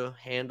Georgia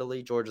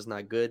handily. Georgia's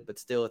not good, but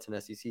still it's an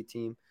SEC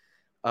team.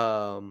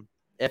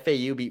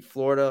 FAU beat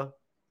Florida.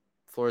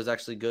 Florida's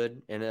actually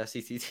good and an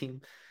SEC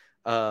team.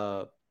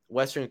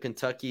 Western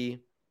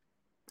Kentucky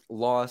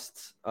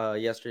lost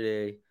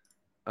yesterday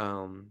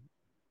to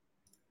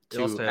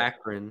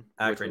Akron.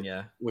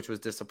 Which was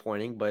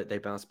disappointing, but they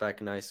bounced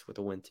back nice with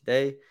a win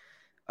today.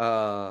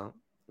 La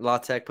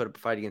Tech put up a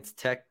fight against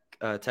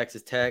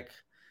Texas Tech.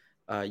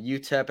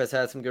 UTEP has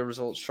had some good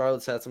results.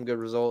 Charlotte's had some good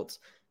results.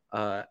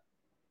 The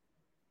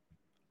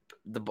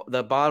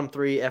bottom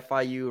 3,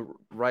 FIU,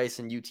 Rice,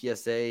 and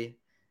UTSA,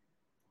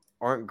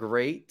 aren't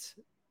great.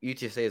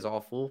 UTSA is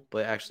awful,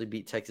 but actually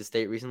beat Texas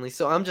State recently.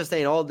 So I'm just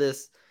saying all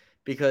this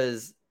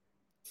because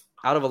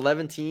out of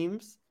 11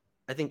 teams,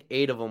 I think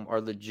 8 of them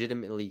are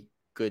legitimately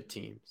good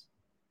teams.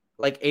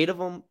 Like 8 of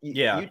them,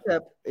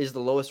 UTEP is the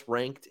lowest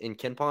ranked in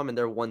KenPom, and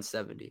they're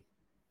 170.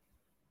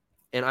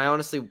 And I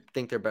honestly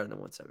think they're better than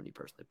 170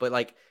 personally. But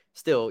like,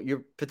 still,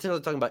 you're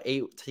potentially talking about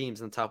 8 teams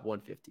in the top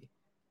 150.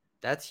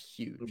 That's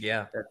huge.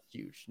 Yeah, that's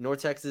huge.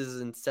 North Texas is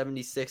in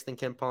 76th in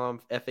KenPom,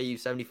 FAU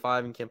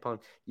 75 in KenPom,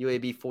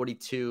 UAB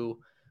 42.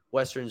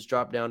 Western's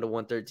dropped down to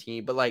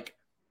 113. But like,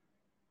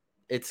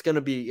 it's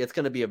gonna be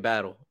a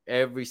battle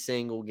every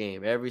single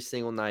game, every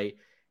single night.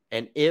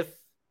 And if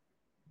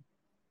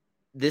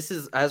this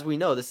is, as we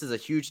know, this is a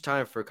huge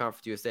time for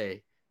Conference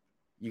USA.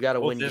 You got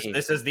to win games.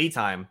 This is the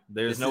time.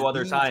 There's no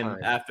other time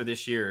after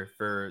this year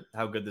for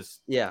how good this.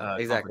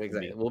 Exactly.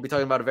 We'll be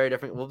talking about a very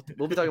different.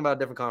 We'll be talking about a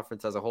different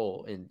conference as a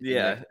whole in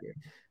next year.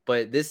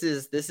 But this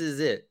is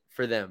it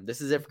for them.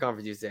 This is it for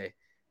Conference USA.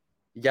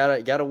 You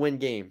gotta win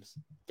games.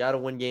 Got to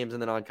win games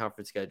in the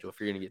non-conference schedule if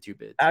you're gonna get 2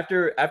 bids.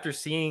 After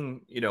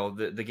seeing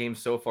the games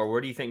so far,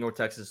 where do you think North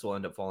Texas will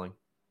end up falling?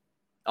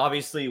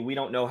 Obviously, we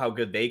don't know how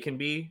good they can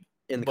be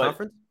in the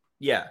conference.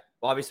 Yeah.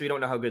 obviously we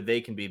don't know how good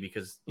they can be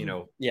because,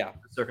 the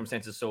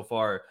circumstances so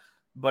far,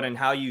 but in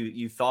how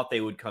you thought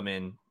they would come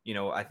in,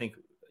 I think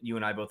you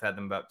and I both had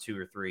them about 2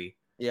 or 3.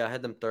 Yeah, I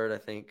had them third, I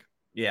think.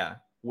 Yeah.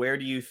 Where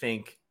do you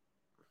think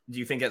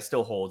that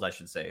still holds, I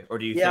should say? Or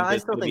do you Yeah, think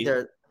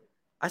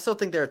I still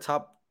think they're a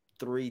top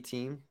 3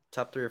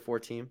 or 4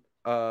 team.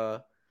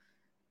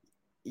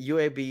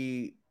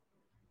 UAB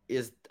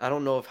is, I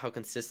don't know how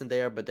consistent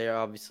they are, but they are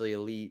obviously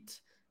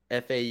elite.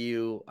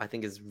 FAU, I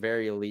think, is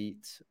very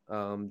elite.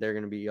 They're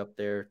going to be up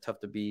there, tough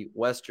to beat.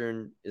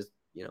 Western is,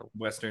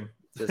 Western.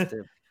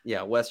 consistent.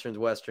 Yeah, Western's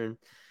Western.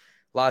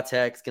 La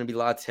Tech's going to be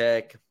La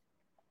Tech.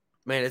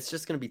 Man, it's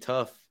just going to be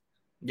tough.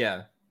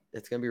 Yeah.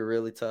 It's going to be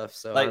really tough.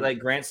 So like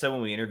Grant said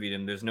when we interviewed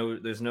him, there's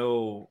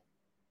no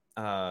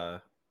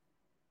well,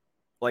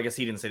 I guess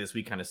he didn't say this,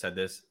 we kind of said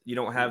this. You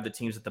don't have the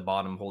teams at the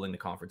bottom holding the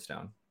conference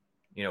down.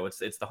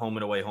 It's the home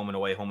and away, home and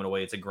away, home and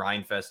away. It's a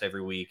grind fest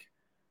every week.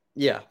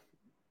 Yeah,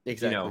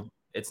 exactly.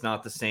 It's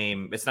not the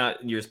same. It's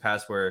not years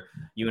past where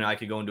you and I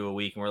could go into a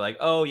week and we're like,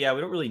 oh yeah,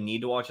 we don't really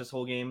need to watch this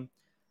whole game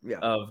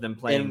of them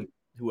playing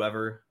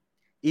whoever.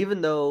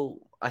 Even though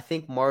I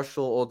think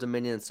Marshall, Old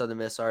Dominion, and Southern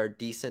Miss are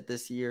decent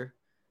this year,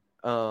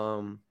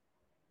 you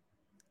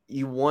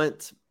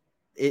want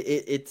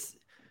it's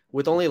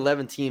with only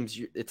 11 teams,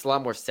 it's a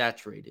lot more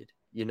saturated.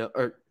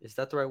 Or is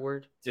that the right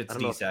word? It's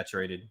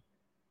desaturated.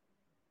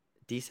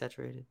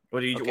 Desaturated. What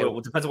do you? Okay. Well,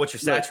 it depends on what you're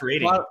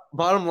saturating.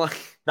 Bottom line,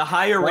 the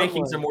higher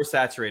rankings are more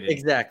saturated.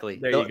 Exactly.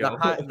 There you go.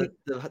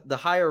 The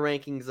higher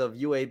rankings of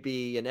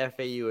UAB and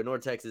FAU and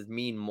North Texas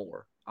mean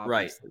more.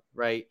 Right.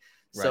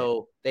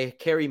 So they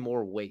carry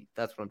more weight.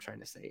 That's what I'm trying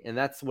to say, and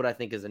that's what I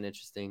think is an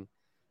interesting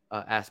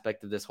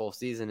aspect of this whole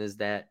season is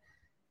that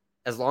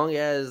as long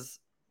as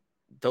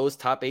those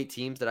top 8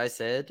 teams that I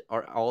said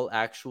are all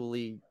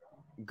actually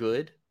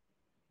good,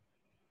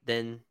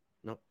 then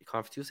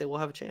Conference USA will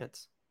have a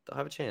chance. They'll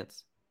have a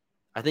chance.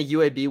 I think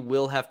UAB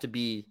will have to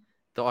be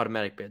the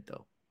automatic bid,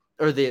 though,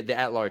 or the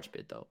at-large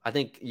bid, though. I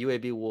think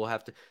UAB will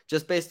have to,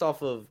 just based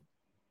off of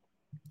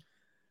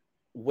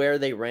where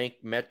they rank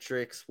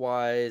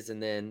metrics-wise,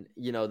 and then,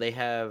 they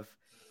have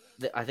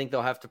 – I think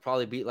they'll have to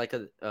probably beat like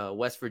a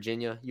West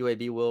Virginia,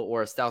 UAB will,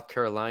 or a South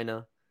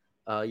Carolina,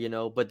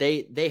 but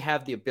they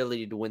have the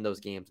ability to win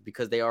those games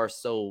because they are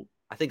so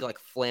 – I think like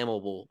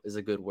flammable is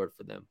a good word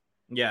for them.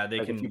 Yeah, they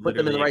can. If you put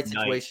them in the right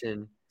ignite.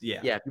 Situation, yeah.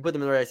 If you put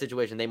them in the right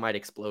situation, they might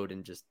explode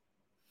and just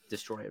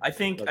destroy it. I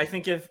think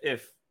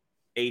if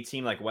a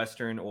team like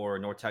Western or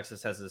North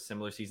Texas has a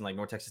similar season like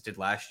North Texas did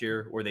last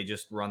year, where they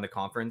just run the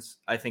conference,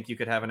 I think you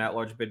could have an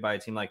at-large bid by a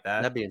team like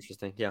that. That'd be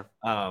interesting. Yeah.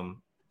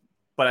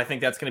 But I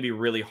think that's going to be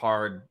really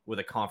hard with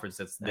a conference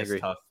that's this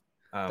tough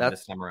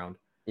this time around.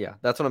 Yeah,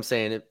 that's what I'm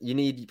saying. You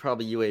need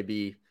probably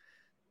UAB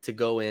to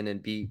go in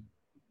and beat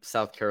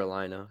South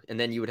Carolina, and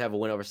then you would have a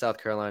win over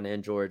South Carolina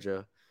and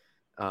Georgia.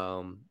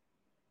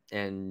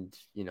 And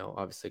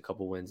obviously a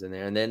couple wins in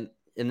there, and then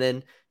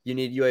you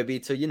need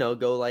UAB to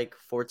go like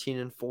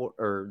 14-4,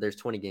 or there's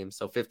 20 games,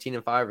 so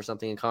 15-5 or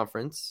something in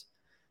conference,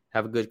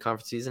 have a good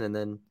conference season, and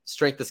then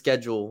strength of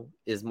schedule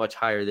is much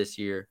higher this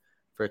year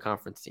for a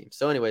conference team.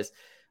 So anyways,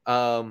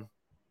 I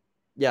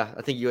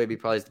think UAB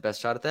probably is the best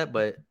shot at that,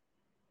 but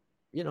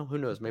who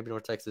knows, maybe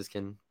North Texas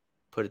can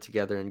put it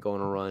together and go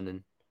on a run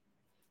and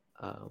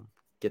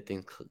get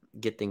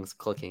things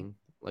clicking.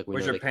 Like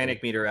where's your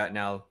panic meter at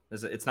now?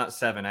 It's not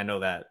 7. I know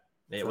that.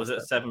 It was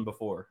at 7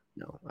 before.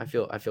 No, I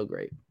feel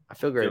great. I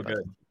feel great about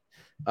it.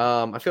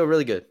 I feel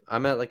really good.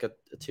 I'm at like a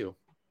 2.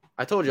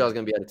 I told you I was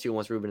gonna be at a 2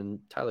 once Ruben and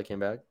Tyler came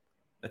back.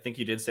 I think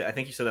you did say. I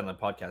think you said that on the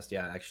podcast.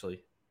 Yeah,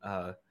 actually.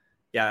 I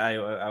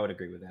would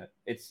agree with that.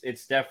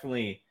 It's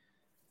definitely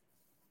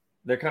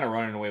they're kind of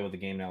running away with the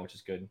game now, which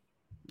is good.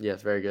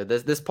 Yes, very good.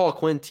 This Paul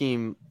Quinn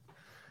team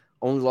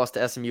only lost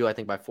to SMU, I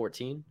think, by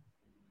 14.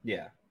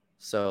 Yeah.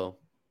 So.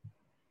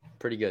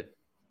 Pretty good.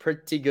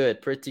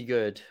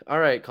 All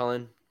right,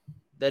 Colin.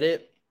 That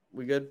it?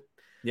 We good?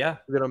 Yeah.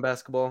 We're good on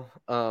basketball.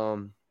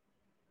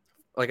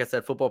 Like I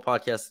said, football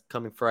podcast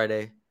coming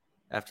Friday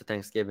after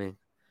Thanksgiving.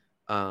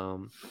 We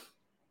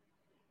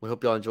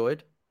hope y'all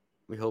enjoyed.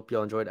 We hope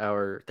y'all enjoyed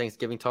our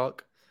Thanksgiving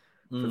talk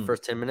for the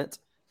first 10 minutes.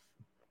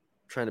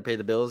 Trying to pay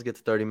the bills, get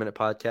to 30-minute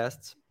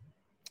podcasts.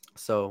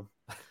 So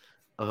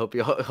I hope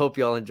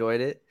y'all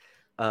enjoyed it.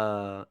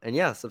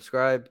 And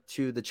subscribe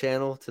to the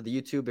channel, to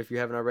the YouTube if you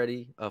haven't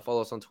already.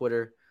 Follow us on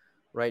Twitter,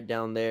 right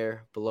down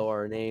there below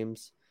our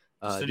names.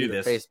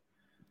 The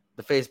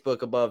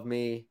Facebook above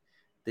me,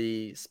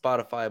 the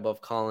Spotify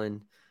above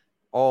Colin,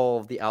 all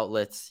of the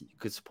outlets you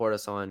could support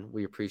us on.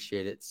 We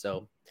appreciate it.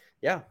 So,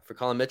 for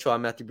Colin Mitchell,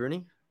 I'm Matthew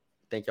Bruni.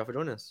 Thank y'all for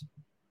joining us.